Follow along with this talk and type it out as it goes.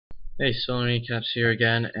Hey, Solar Recaps here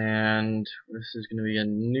again, and this is going to be a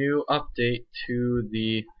new update to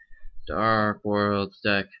the Dark Worlds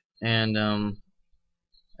deck. And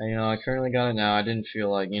I currently got it now. I didn't feel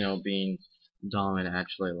like being dominant,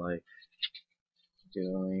 actually, like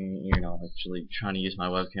doing actually trying to use my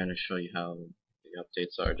webcam to show you how the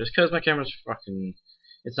updates are. Just because my camera's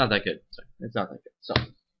it's not that good. Sorry, it's not that good. So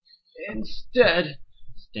instead,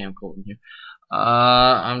 it's damn cold in here.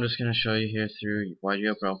 I'm just gonna show you here through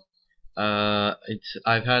YGO Pro.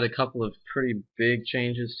 I've had a couple of pretty big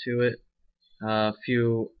changes to it, a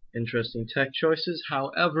few interesting tech choices.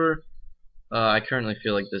 However, I currently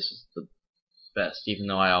feel like this is the best, even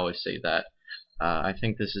though I always say that. I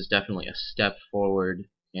think this is definitely a step forward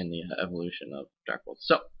in the evolution of Dark World.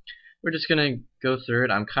 So we're just gonna go through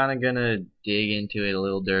it. I'm kind of gonna dig into it a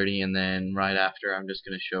little dirty, and then right after, I'm just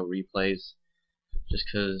gonna show replays, just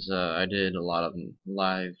because I did a lot of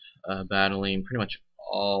live battling pretty much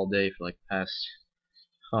all day for like the past,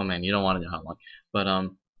 oh man, you don't want to know how long, but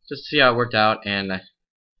just to see how it worked out. And I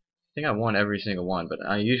think I won every single one, but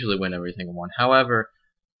I usually win every single one. However,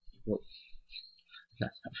 well,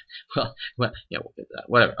 yeah, we'll get to that.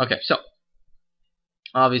 Whatever. Okay, so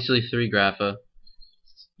obviously 3 Grapha,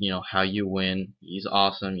 how you win. He's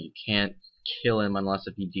awesome. You can't kill him unless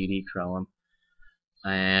if you DD Crow him,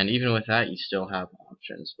 and even with that, you still have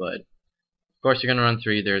options. But of course, you're gonna run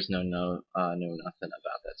 3. There's no nothing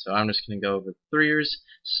about that. So I'm just gonna go over 3ers.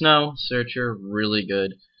 Snow Searcher, really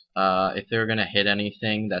good. If they're gonna hit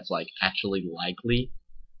anything that's like actually likely,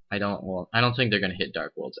 I don't think they're gonna hit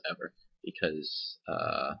Dark Worlds ever, because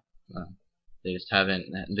they just haven't.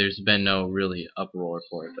 There's been no really uproar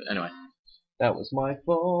for it. But anyway, that was my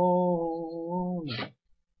phone.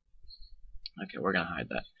 Okay, we're gonna hide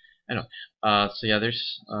that. Anyway, so yeah,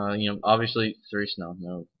 there's obviously 3 Snow,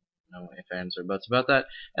 no ifs, ands, or buts about that,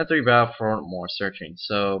 and 3 Battle for more searching.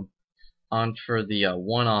 So on for the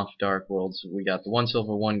one-off Dark Worlds, we got the 1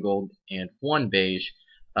 silver, 1 gold, and 1 beige.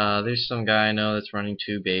 There's some guy I know that's running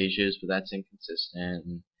 2 beiges, but that's inconsistent,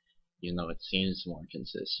 and it seems more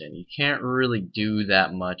consistent. You can't really do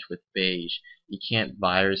that much with beige. You can't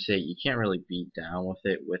virus it. You can't really beat down with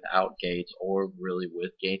it without gates, or really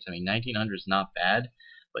with gates. I mean, 1900 is not bad,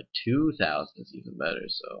 but 2000 is even better.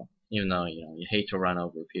 So even though you hate to run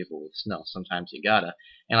over people with snow, sometimes you gotta.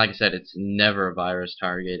 And like I said, it's never a virus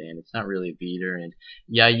target, and it's not really a beater. And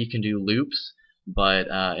yeah, you can do loops, but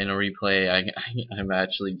in a replay, I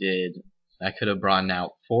actually did. I could have brought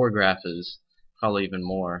out 4 Graphas, probably even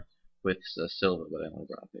more, with Silva, but I only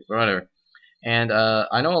brought 3. But whatever. And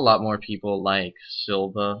I know a lot more people like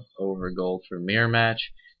Silva over Gold for mirror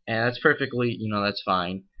match, and that's perfectly, that's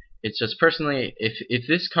fine. It's just personally, if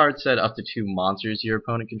this card said up to 2 monsters your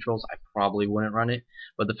opponent controls, I probably wouldn't run it.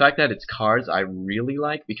 But the fact that it's cards I really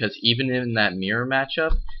like, because even in that mirror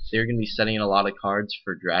matchup, they're going to be setting in a lot of cards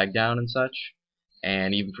for drag down and such,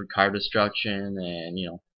 and even for card destruction, and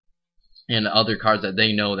and other cards that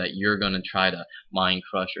they know that you're going to try to mind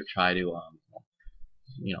crush or try to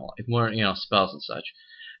more spells and such.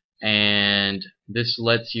 And this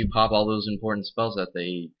lets you pop all those important spells that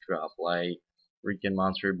they drop, like freaking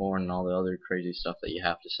Monster Reborn and all the other crazy stuff that you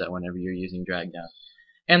have to set whenever you're using drag down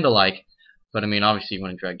and the like. But I mean, obviously you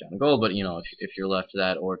want to drag down gold, but if you're left to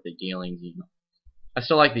that, or if the dealings, I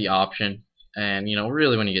still like the option. And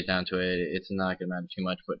really when you get down to it, it's not gonna matter too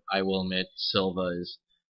much. But I will admit, Silva is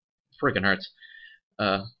freaking hurts.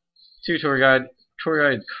 2 Tour Guide. Tour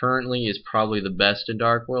Guide currently is probably the best in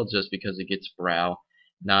Dark World, just because it gets Brow.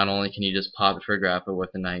 Not only can you just pop it for Grappa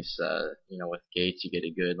with a nice, with gates, you get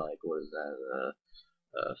a good, like, what is that,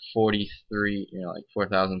 43, like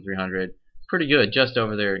 4,300. Pretty good, just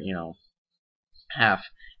over there, half.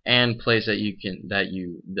 And plays that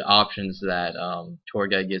the options that Tour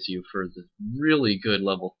Guide gives you for the really good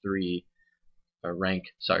level 3, or rank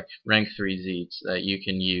 3 Z's that you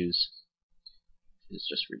can use is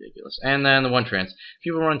just ridiculous. And then the 1 Trance.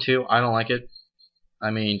 People run 2, I don't like it.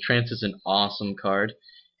 I mean, Trance is an awesome card,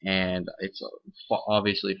 and it's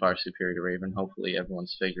obviously far superior to Raven. Hopefully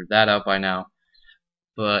everyone's figured that out by now.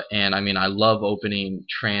 And I mean, I love opening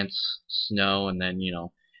Trance Snow, and then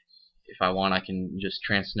if I want, I can just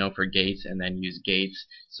Trance Snow for gates and then use gates.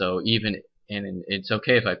 So and it's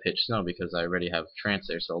okay if I pitch Snow, because I already have Trance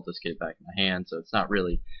there, so I'll just get it back in my hand. So it's not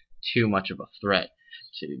really too much of a threat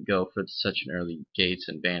to go for such an early gates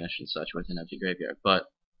and banish and such with an empty graveyard. But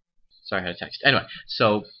sorry, I had a text. Anyway,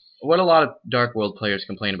 so what a lot of Dark World players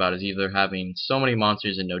complain about is either having so many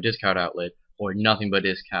monsters and no discount outlet, or nothing but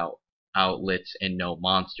discount outlets and no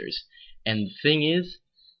monsters. And the thing is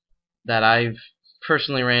that I've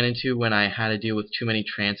personally ran into when I had to deal with too many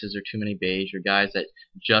trances or too many beige or guys that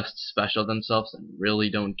just special themselves and really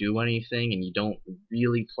don't do anything, and you don't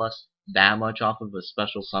really plus that much off of a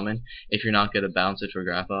special summon if you're not going to bounce it for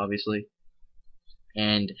Grappa, obviously.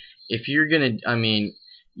 And if you're gonna, I mean,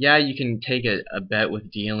 yeah, you can take a bet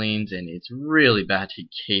with dealings, and it's really bad to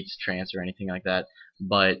Kate's trance or anything like that.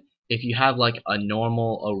 But if you have like a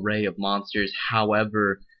normal array of monsters,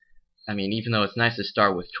 however, I mean, even though it's nice to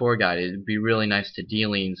start with Tour Guide, it'd be really nice to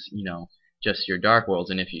dealings, just your Dark Worlds.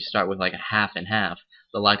 And if you start with like a half and half,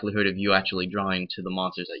 the likelihood of you actually drawing to the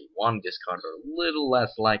monsters that you want to discard are a little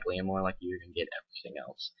less likely, and more likely you're gonna get everything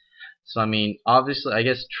else. So I mean, obviously, I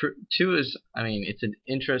guess 2 is, I mean, it's an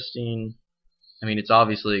interesting, I mean, it's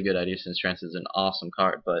obviously a good idea since Trance is an awesome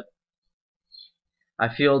card, but I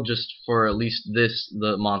feel just for at least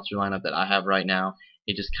the monster lineup that I have right now,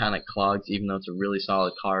 it just kind of clogs, even though it's a really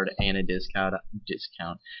solid card and a discard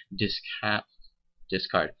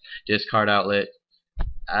outlet.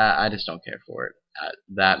 I just don't care for it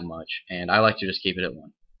that much, and I like to just keep it at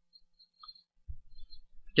 1.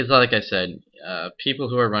 Because like I said, people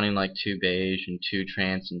who are running like 2 beige and 2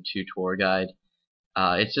 trance and 2 tour guide,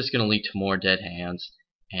 it's just going to lead to more dead hands.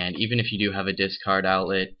 And even if you do have a discard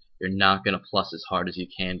outlet, you're not going to plus as hard as you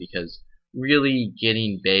can, because really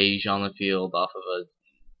getting beige on the field off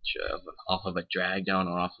of a drag down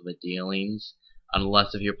or off of a dealings,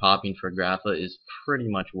 unless if you're popping for Grappa, is pretty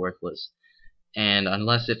much worthless. And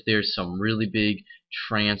unless if there's some really big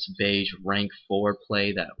trance beige rank 4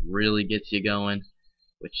 play that really gets you going,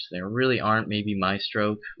 which there really aren't, maybe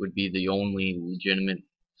Maestro would be the only legitimate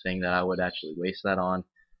thing that I would actually waste that on,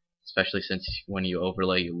 especially since when you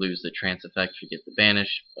overlay you lose the trance effect, you get the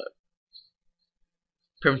banish, but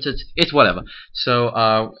preferences, it's whatever. So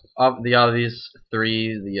the obvious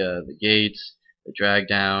 3, the gates, the drag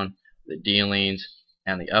down, the dealings,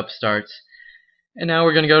 and the upstarts. And now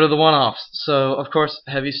we're going to go to the one-offs. So, of course,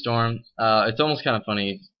 Heavy Storm. It's almost kind of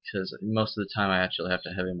funny, because most of the time I actually have to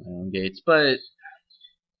heavy my own gates, but it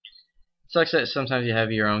sucks that sometimes you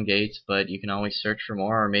have your own gates, but you can always search for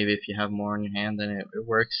more, or maybe if you have more in your hand, then it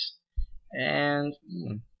works. And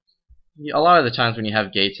a lot of the times when you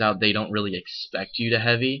have gates out, they don't really expect you to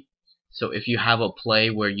heavy. So if you have a play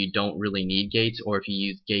where you don't really need gates, or if you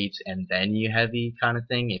use gates and then you heavy kind of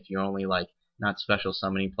thing, if you're only like not special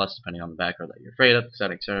summoning plus depending on the back row that you're afraid of,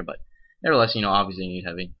 etc., but nevertheless, obviously you need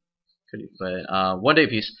heavy. But 1 day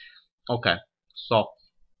piece. Okay, so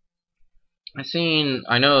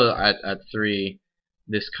I know at 3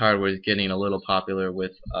 this card was getting a little popular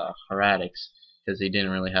with Heretics, because they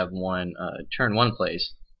didn't really have one turn 1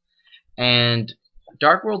 plays. And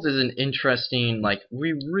Dark Worlds is an interesting, like,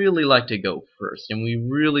 we really like to go first, and we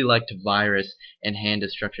really like to virus and hand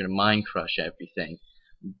destruction and mind crush everything,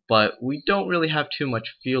 but we don't really have too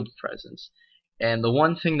much field presence. And the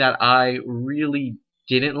one thing that I really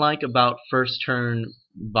didn't like about first turn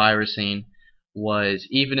virusing was,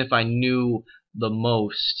 even if I knew the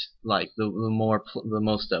most, like the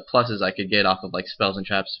most pluses I could get off of like spells and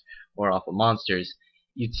traps or off of monsters,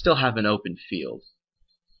 you'd still have an open field.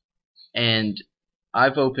 And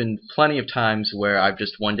I've opened plenty of times where I've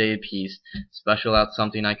just 1 day a piece, special out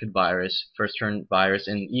something I could virus, first turn virus,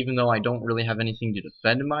 and even though I don't really have anything to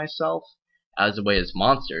defend myself as a way as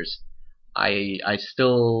monsters, I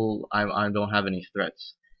don't have any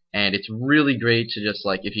threats. And it's really great to just,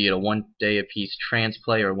 like, if you get a 1 day a piece trans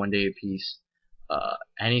play or 1 day a piece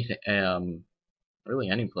anything, really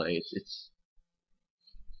any play, it's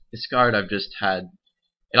this card I've just had.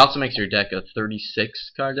 It also makes your deck a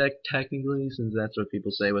 36 card deck, technically, since that's what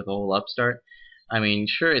people say with the whole upstart. I mean,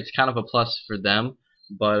 sure, it's kind of a plus for them,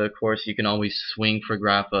 but of course you can always swing for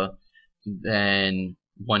Grappa, then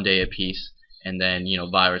 1 day a piece, and then,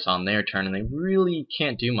 virus on their turn, and they really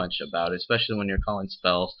can't do much about it, especially when you're calling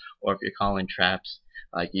spells, or if you're calling traps.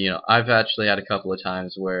 Like, I've actually had a couple of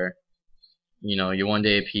times where, your 1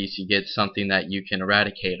 day a piece, you get something that you can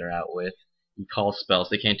Eradicator out with. You call spells,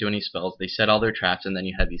 they can't do any spells, they set all their traps, and then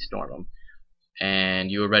you heavy storm them.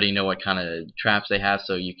 And you already know what kind of traps they have,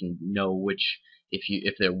 so you can know which,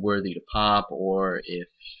 if they're worthy to pop, or if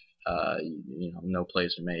no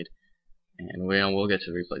plays are made. And we'll get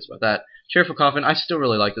to replays about that. Cheerful Coffin, I still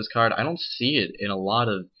really like this card. I don't see it in a lot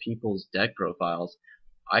of people's deck profiles.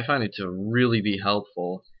 I find it to really be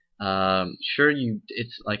helpful. Sure,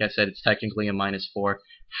 it's like I said, it's technically a -4.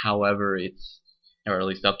 However, or at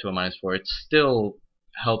least up to a -4, it still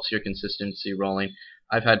helps your consistency rolling.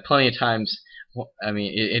 I've had plenty of times, I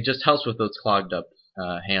mean, it just helps with those clogged up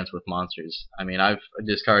hands with monsters. I mean, I've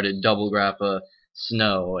discarded double Grappa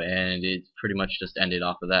Snow, and it pretty much just ended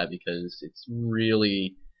off of that, because it's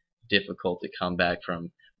really difficult to come back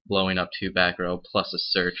from blowing up 2 back row plus a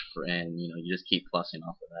search for, and you just keep plussing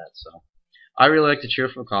off of that. So I really like the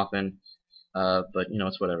Cheerful Coffin, but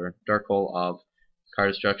it's whatever. Dark Hole of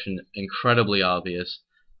card destruction, incredibly obvious.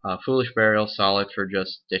 Foolish Burial, solid for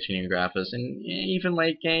just ditching your Graphas, and even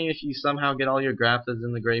late game, if you somehow get all your Graphas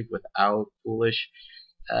in the grave without Foolish,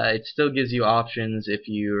 it still gives you options if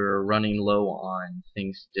you're running low on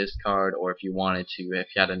things to discard, or if you wanted to, if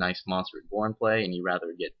you had a nice Monster Reborn play and you'd rather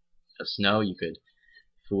get a Snow, you could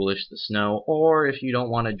Foolish the Snow, or if you don't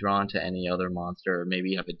want to draw into any other monster, or maybe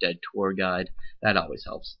you have a dead tour guide, that always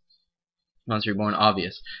helps. Monster Reborn,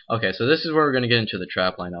 obvious. Okay, so this is where we're going to get into the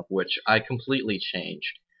trap lineup, which I completely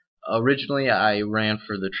changed. Originally, I ran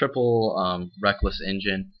for the triple Reckless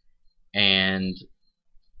engine, and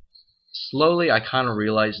slowly I kind of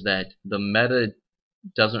realized that the meta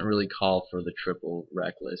doesn't really call for the triple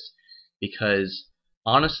Reckless, because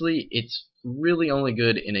honestly, it's really only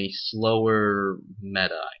good in a slower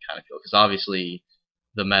meta, I kind of feel, because obviously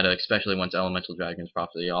the meta, especially once Elemental Dragons,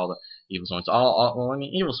 Prophecy, all the Evil Swarms, well, I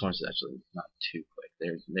mean, Evil Swarms is actually not too quick.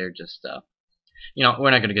 They're just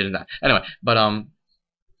we're not going to get into that anyway. But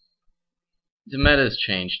the meta has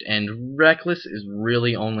changed, and Reckless is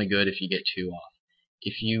really only good if you get 2 off.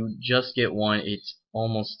 If you just get 1, it's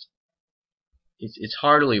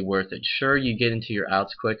hardly worth it. Sure, you get into your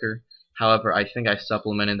outs quicker. However, I think I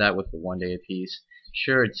supplemented that with the 1 day apiece.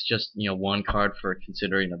 Sure, it's just 1 card for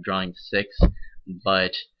considering of drawing 6,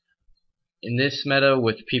 but in this meta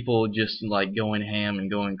with people just like going ham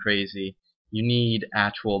and going crazy, you need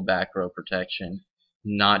actual back row protection,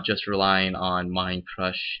 not just relying on Mind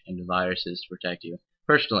Crush and viruses to protect you.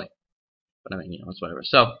 Personally, but I mean, it's whatever.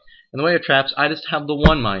 So, in the way of traps, I just have the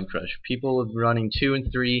 1 Mind Crush. People are running 2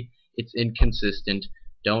 and 3. It's inconsistent.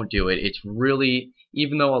 Don't do it. It's really,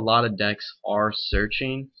 even though a lot of decks are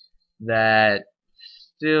searching, that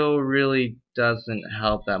still really doesn't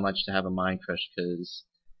help that much to have a Mind Crush, because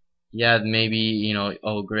yeah, maybe,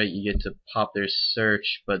 oh great, you get to pop their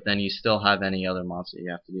search, but then you still have any other monster you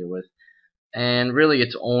have to deal with. And really,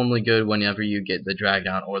 it's only good whenever you get the Drag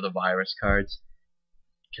Down or the Virus cards,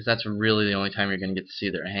 because that's really the only time you're going to get to see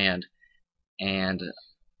their hand. And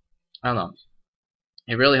I don't know.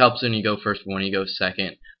 It really helps when you go first, but when you go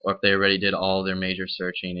second, or if they already did all their major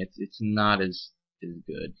searching, it's not as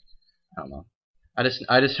good. I don't know.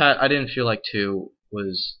 I didn't feel like 2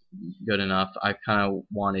 was good enough. I kind of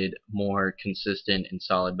wanted more consistent and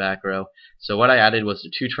solid back row. So what I added was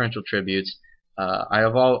the 2 Torrential Tributes.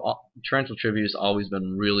 Torrential Tribute has always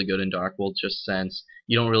been really good in Dark World, just since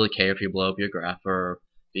you don't really care if you blow up your Grapher,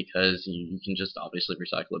 because you can just obviously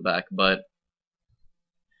recycle it back. But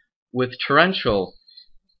with Torrential,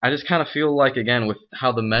 I just kind of feel like, again, with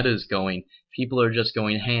how the meta is going, people are just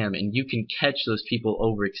going ham, and you can catch those people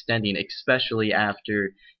overextending, especially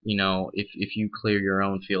after, if you clear your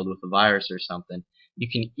own field with a virus or something. You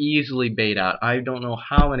can easily bait out. I don't know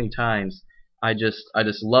how many times I just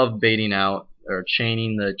love baiting out or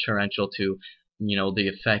chaining the Torrential to,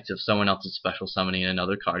 the effect of someone else's special summoning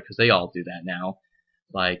another card, because they all do that now.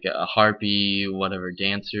 Like a Harpy, whatever,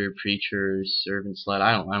 Dancer, Preacher, Servant Slut.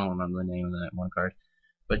 I don't remember the name of that one card.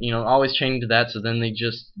 But always chaining to that, so then they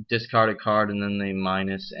just discard a card and then they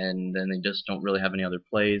minus, and then they just don't really have any other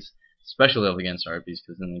plays, especially up against Harpies,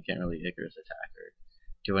 because then they can't really Icarus attack or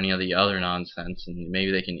do any of the other nonsense, and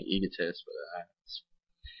maybe they can Egotist, but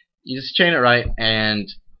you just chain it right, and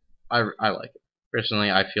I like it. Personally,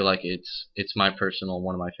 I feel like it's my personal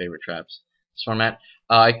one of my favorite traps. This format.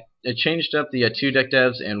 I changed up the 2 deck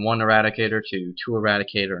devs and 1 Eradicator to 2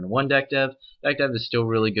 Eradicator and 1 deck dev. Deck dev is still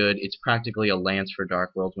really good. It's practically a lance for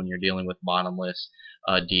Dark World when you're dealing with bottomless,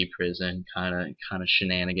 deep prison kind of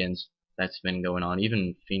shenanigans that's been going on.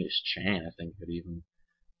 Even Phoenix Chan, I think, could even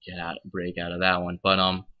break out of that one. But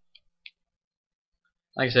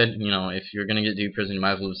like I said, if you're gonna get deep prison, you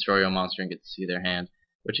might as well destroy your monster and get to see their hand,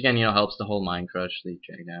 which again, helps the whole Mind Crush, the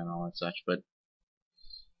Drag Down, all that such. But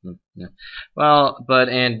yeah. Well,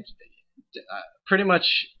 pretty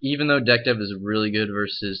much, even though deck dev is really good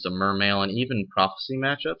versus the Mermail and even Prophecy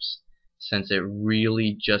matchups, since it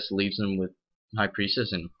really just leaves them with High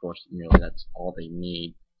Priestess, and of course, really that's all they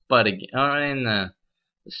need. But again, in the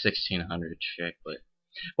 1600 chick, but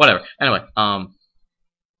whatever. Anyway,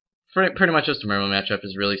 pretty much just the Mermail matchup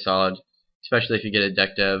is really solid, especially if you get a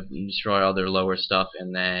deck dev and destroy all their lower stuff,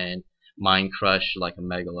 and then Mind Crush like a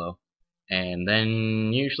Megalo. And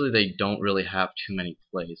then usually they don't really have too many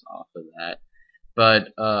plays off of that.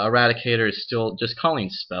 But Eradicator is still, just calling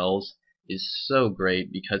spells is so great,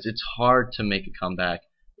 because it's hard to make a comeback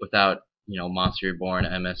without, Monster Reborn,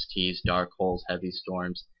 MSTs, Dark Holes, Heavy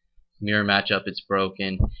Storms. Mirror matchup, it's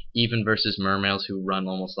broken. Even versus Mermails who run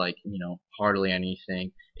almost like, hardly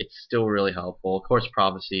anything, it's still really helpful. Of course,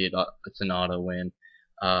 Prophecy, it's an auto win.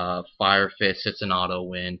 Fire Fist, it's an auto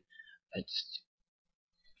win. It's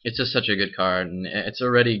it's just such a good card, and it's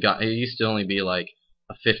already got. It used to only be like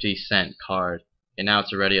a 50-cent card, and now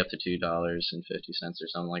it's already up to $2.50 or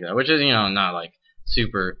something like that, which is not like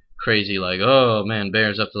super crazy. Like, oh man,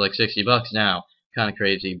 Bear's up to like $60 now, kind of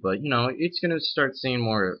crazy. But it's gonna start seeing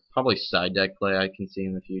more probably side deck play. I can see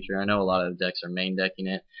in the future. I know a lot of decks are main decking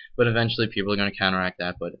it, but eventually people are gonna counteract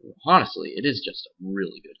that. But honestly, it is just a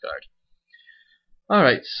really good card. All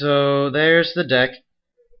right, so there's the deck.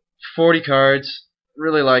 40 cards.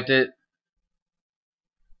 Really liked it.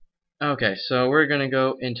 Okay, so we're gonna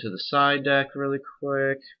go into the side deck really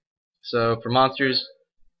quick. So for monsters,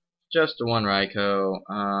 just the one Raikou.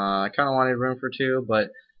 I kind of wanted room for two, but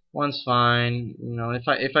one's fine.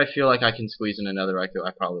 If I feel like I can squeeze in another Raikou,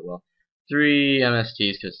 I probably will. 3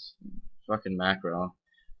 MSTs because fucking macro.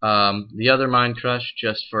 The other Mind Crush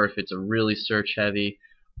just for if it's a really search heavy.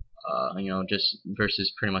 Just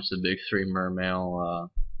versus pretty much the big 3 Mermail.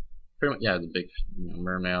 The big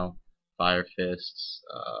Mermail, Fire Fists,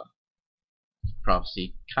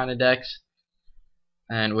 Prophecy kind of decks,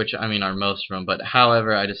 and which are most of them. But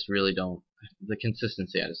however, I just really don't the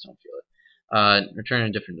consistency. I just don't feel it. Return in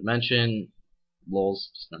a different dimension. Lols,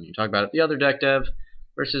 just don't even talk about it. The other deck dev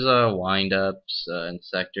versus wind-ups,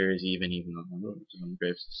 Insectors, even though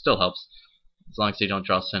Graves still helps as long as you don't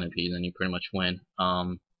draw Centipede, then you pretty much win.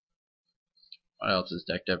 What else is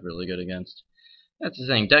deck dev really good against? That's the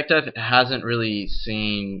thing. Deck dev hasn't really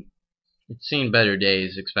seen. It's seen better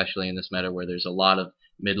days, especially in this meta where there's a lot of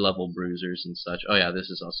mid-level bruisers and such. Oh yeah,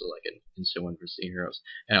 this is also like an instant win for C heroes.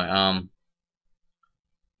 Anyway,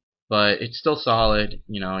 but it's still solid.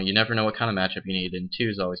 You never know what kind of matchup you need, and 2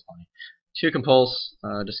 is always fine. 2 Compulse,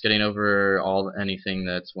 just getting over anything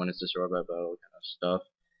that's when it's destroyed by battle kind of stuff.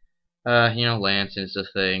 Lance is the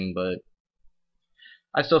thing, but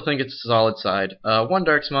I still think it's a solid side. 1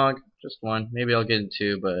 Dark Smog, just 1. Maybe I'll get in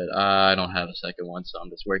 2, but I don't have a second one, so I'm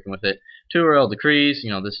just working with it. 2 Royal Decrees.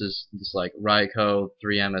 This is just like Raikou,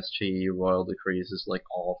 3 MST, Royal Decrees is like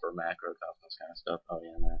all for macro cosmos kind of stuff. Oh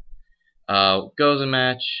yeah, man. Goes a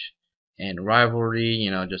match and rivalry.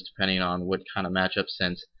 Just depending on what kind of matchup.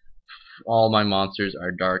 Since all my monsters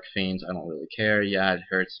are Dark Fiends, I don't really care. Yeah, it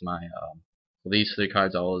hurts my. These 3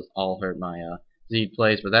 cards all hurt my. Zed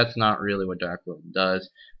plays, but that's not really what Dark World does.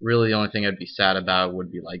 Really, the only thing I'd be sad about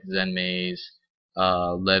would be like Zen Maze,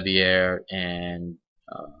 Leviair, and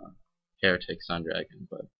Heretic Sun Dragon.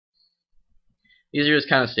 But these are just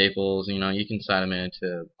kind of staples. You can side them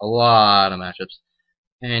into a lot of matchups,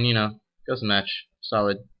 and goes a match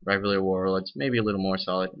solid. Rivalry Warlords, maybe a little more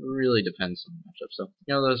solid. It really depends on the matchup. So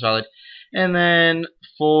those are solid. And then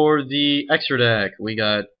for the extra deck, we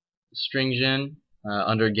got Stringin.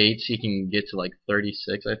 Under Gates, he can get to like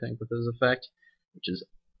 36, I think, with his effect, which is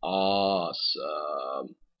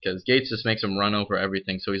awesome. Because Gates just makes him run over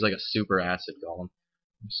everything, so he's like a super acid golem.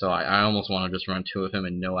 So I almost want to just run 2 of him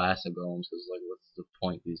and no acid golems, because like, what's the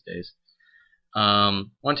point these days?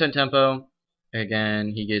 110 tempo.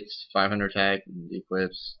 Again, he gets 500 attack and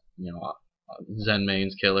equips. Zen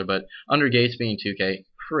Main's killer, but under Gates being 2K,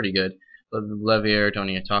 pretty good. Leviair, don't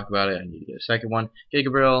need to talk about it. I need to get a second one.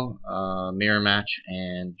 Gigabrill, mirror match,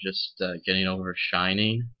 and just getting over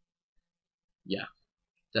Shining. Yeah.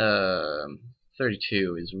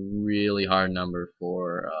 32 is a really hard number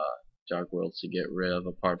for Dark Worlds to get rid of,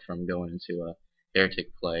 apart from going into a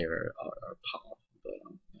Heretic play or Pop. But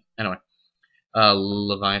anyway.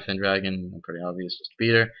 Leviathan Dragon, pretty obvious, just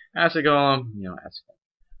beater. Acid Golem, Acid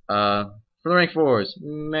Golem. For the rank 4s,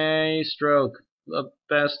 Maystroke. The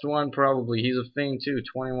best one probably. He's a Fiend too,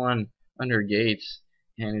 21 under Gates,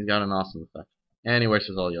 and he's got an awesome effect. And he works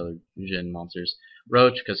with all the other Jin monsters.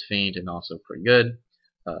 Roach because Fiend and also pretty good.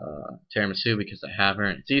 Tiramisu because I have her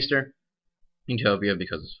and it's Easter. Utopia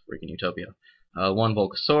because it's freaking Utopia. 1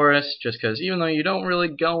 Volcasaurus just because even though you don't really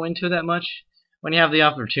go into that much, when you have the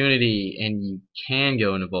opportunity and you can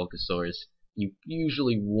go into Volcasaurus, you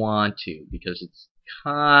usually want to because it's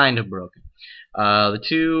kind of broken. The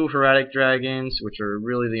 2 Heretic Dragons, which are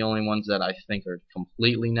really the only ones that I think are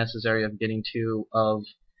completely necessary of getting 2 of,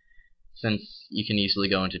 since you can easily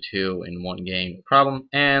go into 2 in 1 game, no problem.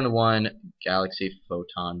 And the 1 Galaxy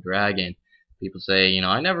Photon Dragon. People say,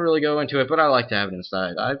 I never really go into it, but I like to have it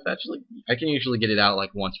inside. I can usually get it out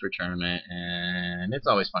like once per tournament, and it's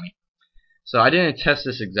always funny. So I didn't test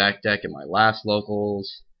this exact deck in my last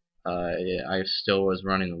locals. I still was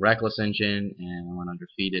running the Reckless engine, and I went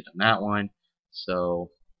undefeated on that one.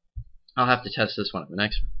 So I'll have to test this one at the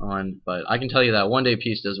next one, but I can tell you that one day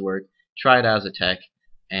peace does work. Try it as a tech,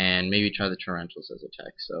 and maybe try the Tarantals as a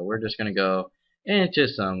tech. So we're just gonna go into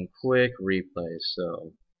some quick replays.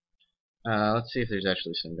 So let's see if there's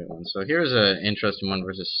actually some good ones. So here's an interesting one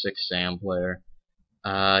versus 6 Sam player.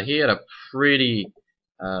 He had a pretty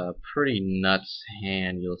nuts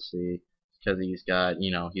hand, you'll see, because he's got,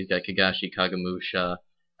 he's got Kagashi, Kagamusha,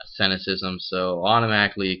 Asceticism, so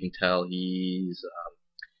automatically you can tell he's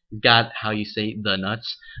got, how you say, the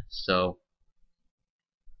nuts. So,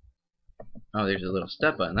 oh, there's a little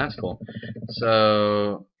step button, that's cool.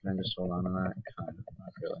 So, can I just hold on to that? Kind of,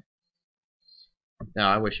 not really. No,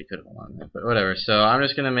 I wish you could hold on to that, but whatever. So I'm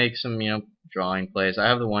just gonna make some, drawing plays. I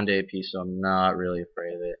have the one day piece, so I'm not really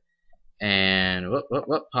afraid of it. And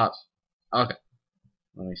what pops? Okay,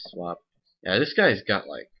 let me swap. Yeah, this guy's got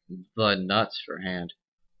like the nuts for hand.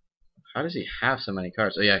 How does he have so many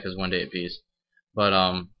cards? Oh yeah, because one day apiece. But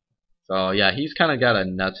so yeah, he's kind of got a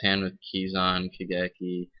nuts hand with Kizan,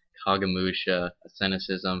 Kageki, Kagamusha,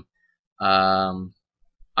 Asceticism.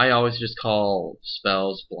 I always just call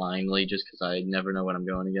spells blindly, just because I never know what I'm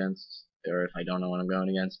going against, or if I don't know what I'm going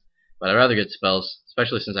against. But I'd rather get spells,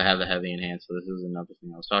 especially since I have the heavy in hand, so this is another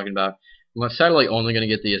thing I was talking about. I'm sadly only going to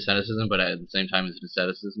get the Asceticism, but at the same time it's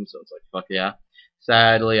Asceticism, so it's like, fuck yeah.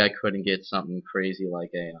 Sadly, I couldn't get something crazy like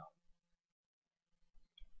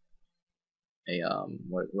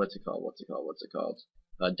what's it called?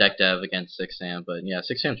 Deck dev against 6 Sam, but yeah,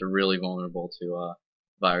 6 Sam's are really vulnerable to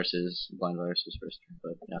viruses, blind viruses first turn.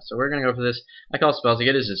 But yeah, so we're gonna go for this. I call spells to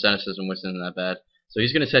get his Asceticism, which isn't that bad. So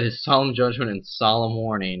he's gonna set his Solemn Judgment and Solemn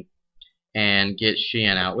Warning and get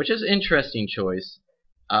Xian out, which is an interesting choice.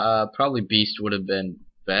 Probably Beast would have been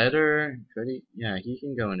better. Could he? Yeah, he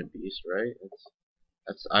can go into Beast, right?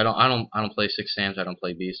 I don't play 6 Sams. I don't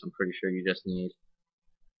play Beast. I'm pretty sure you just need.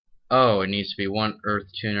 Oh, it needs to be one Earth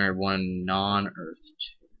tuner, one non-Earth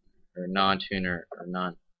tuner, or non-tuner, or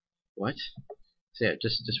non. What? So yeah,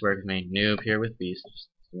 just work with me. Noob here with Beast. Just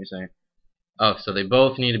give me a second. Oh, so they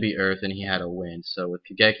both need to be Earth, and he had a wind. So with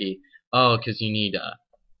Kageki, oh, because you need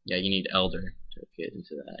yeah, you need Elder to get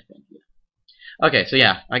into that. I think. Yeah. Okay, so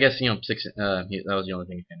yeah, I guess 6. That was the only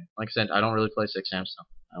thing he can do. Like I said, I don't really play 6 Sams, so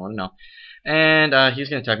I want to know. And he's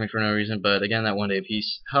gonna attack me for no reason, but again, that one day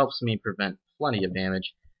piece helps me prevent plenty of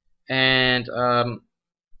damage. And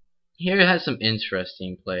here it has some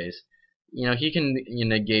interesting plays. He can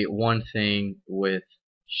negate one thing with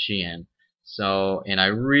Xian. So, and I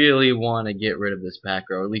really want to get rid of this back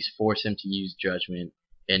row, or at least force him to use Judgment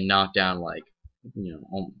and knock down like,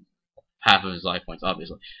 half of his life points,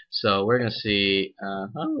 obviously. So we're gonna see.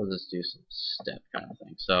 Let's just do some step kind of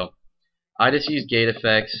thing. So I just use gate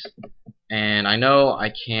effects, and I know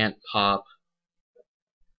I can't pop.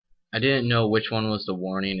 I didn't know which one was the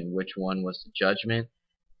warning and which one was the judgment,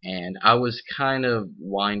 and I was kind of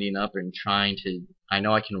winding up and trying to. I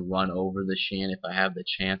know I can run over the Xian if I have the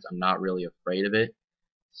chance. I'm not really afraid of it,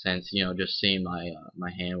 since just seeing my my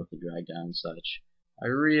hand with the drag down and such. I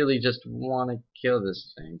really just want to kill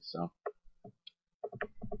this thing, so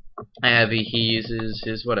he uses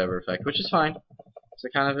his whatever effect, which is fine. So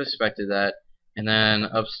I kind of expected that. And then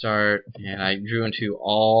upstart, and I drew into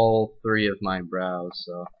all 3 of my brows,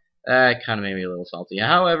 so that kind of made me a little salty.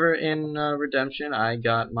 However, in Redemption, I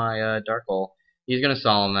got my Dark Hole. He's going to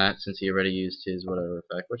solemn that since he already used his whatever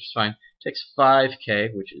effect, which is fine. Takes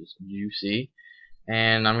 5k, which is juicy.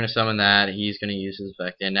 And I'm going to summon that. He's going to use his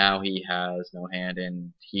effect, and now he has no hand,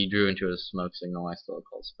 and he drew into a smoke signal. I still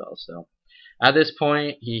call spell, so at this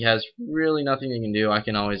point, he has really nothing he can do. I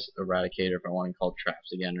can always eradicate, or if I want to call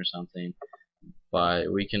traps again or something.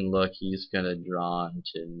 But we can look, he's going to draw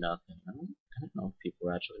into nothing. I don't know if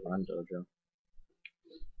people actually run Dojo.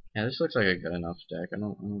 Yeah, this looks like a good enough deck. I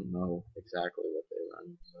don't know exactly what they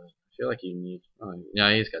run, but I feel like you need. Oh,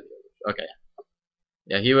 yeah, he's got the. Okay.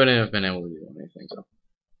 Yeah, he wouldn't have been able to do anything, so.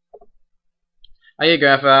 I get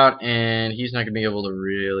Graph out, and he's not going to be able to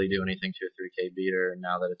really do anything to a 3k beater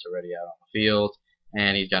now that it's already out on the field,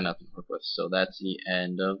 and he's got nothing to work with. So that's the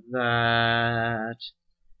end of that.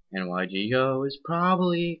 And YGO is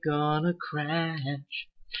probably gonna crash.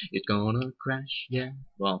 It's gonna crash, yeah.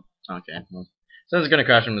 Well, okay. Well, since it's gonna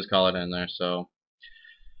crash, I'm just call it in there. So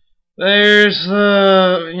there's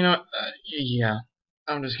yeah.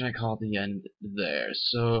 I'm just gonna call the end there.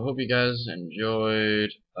 So hope you guys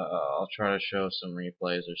enjoyed. I'll try to show some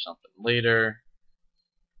replays or something later.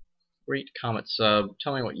 Rate, comment, sub.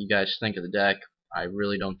 Tell me what you guys think of the deck. I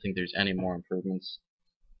really don't think there's any more improvements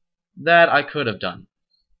that I could have done.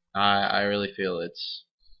 I really feel it's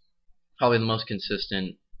probably the most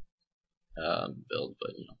consistent build,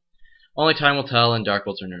 but only time will tell, and Dark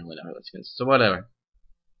Bolts are nearly out of skins, so whatever.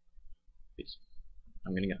 Peace.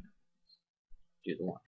 I'm gonna go. Do the one.